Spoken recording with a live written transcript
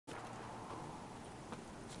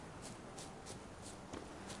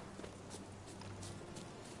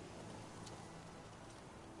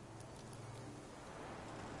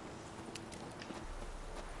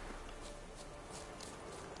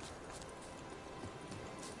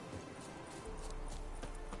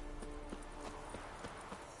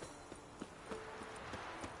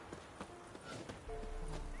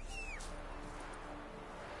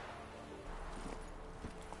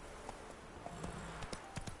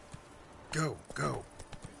Go, go.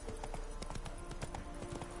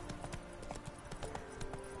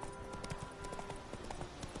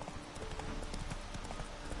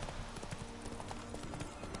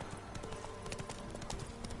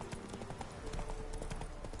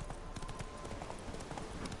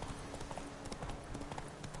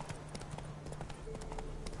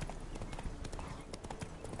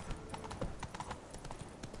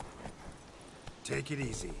 Take it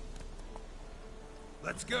easy.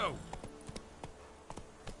 Let's go!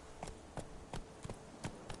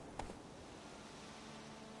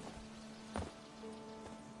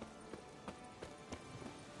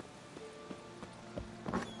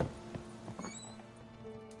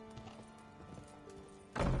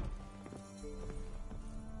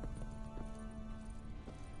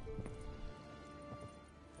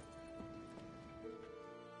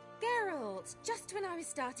 Geralt, just when I was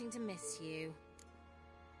starting to miss you.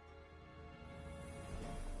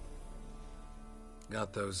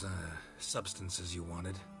 Got those, substances you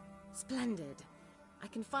wanted? Splendid. I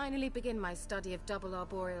can finally begin my study of double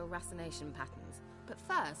arboreal racination patterns. But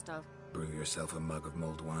first, I'll... Brew yourself a mug of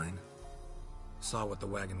mulled wine? Saw what the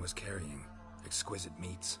wagon was carrying. Exquisite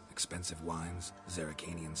meats, expensive wines,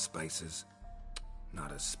 Zerrikanian spices.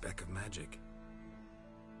 Not a speck of magic.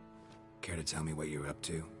 Care to tell me what you're up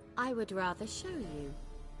to? I would rather show you,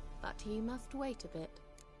 but you must wait a bit.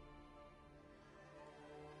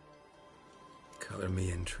 Color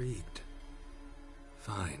me intrigued.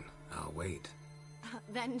 Fine, I'll wait.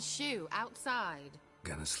 Then shoo, outside.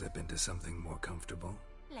 Gonna slip into something more comfortable?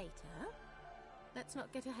 Later. Let's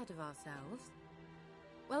not get ahead of ourselves.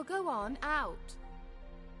 Well, go on, out.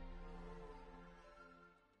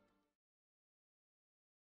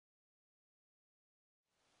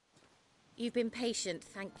 You've been patient,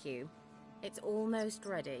 thank you. It's almost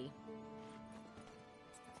ready.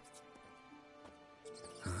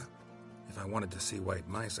 Huh? If I wanted to see white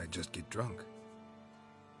mice, I'd just get drunk.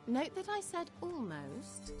 Note that I said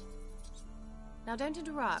almost. Now don't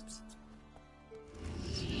interrupt.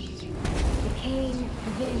 Decaying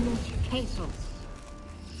Vin Castle.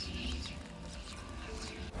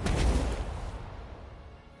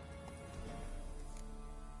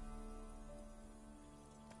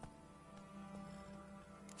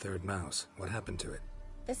 Third mouse. What happened to it?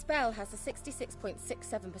 The spell has a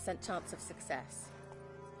 66.67% chance of success.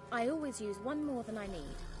 I always use one more than I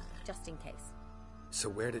need, just in case. So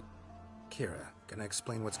where did... Kira, can I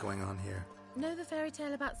explain what's going on here? Know the fairy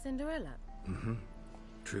tale about Cinderella? Mm-hmm.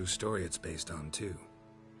 True story it's based on, too.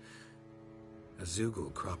 A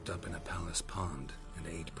Zeugle cropped up in a palace pond and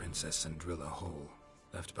ate Princess Cindrilla whole.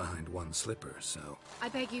 Left behind one slipper, so... I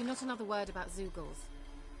beg you, not another word about Zeugles.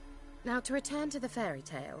 Now, to return to the fairy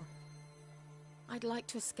tale. I'd like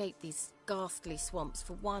to escape these ghastly swamps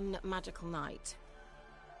for one magical night.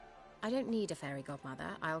 I don't need a fairy godmother,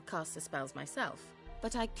 I'll cast the spells myself.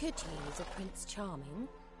 But I could use a Prince Charming.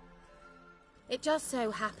 It just so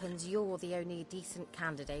happens you're the only decent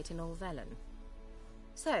candidate in all Velen.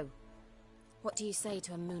 So, what do you say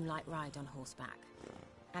to a moonlight ride on horseback?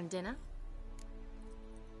 And dinner?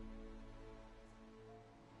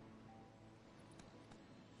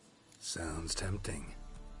 Sounds tempting.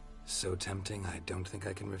 So tempting, I don't think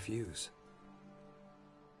I can refuse.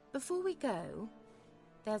 Before we go,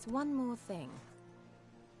 there's one more thing.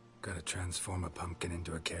 Gotta transform a pumpkin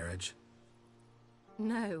into a carriage?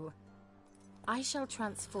 No. I shall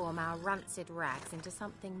transform our rancid rags into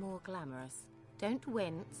something more glamorous. Don't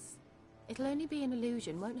wince. It'll only be an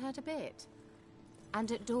illusion, won't hurt a bit.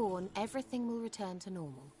 And at dawn, everything will return to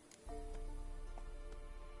normal.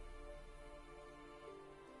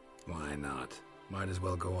 Why not? Might as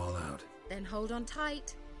well go all out. Then hold on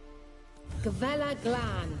tight. Gavella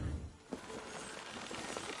Glan.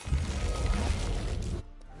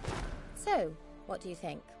 So, what do you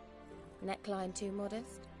think? Neckline too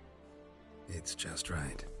modest? It's just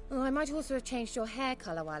right. Oh, I might also have changed your hair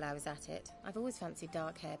colour while I was at it. I've always fancied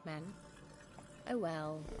dark-haired men. Oh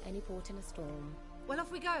well, any port in a storm. Well,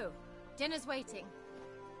 off we go. Dinner's waiting.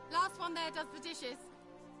 Last one there does the dishes.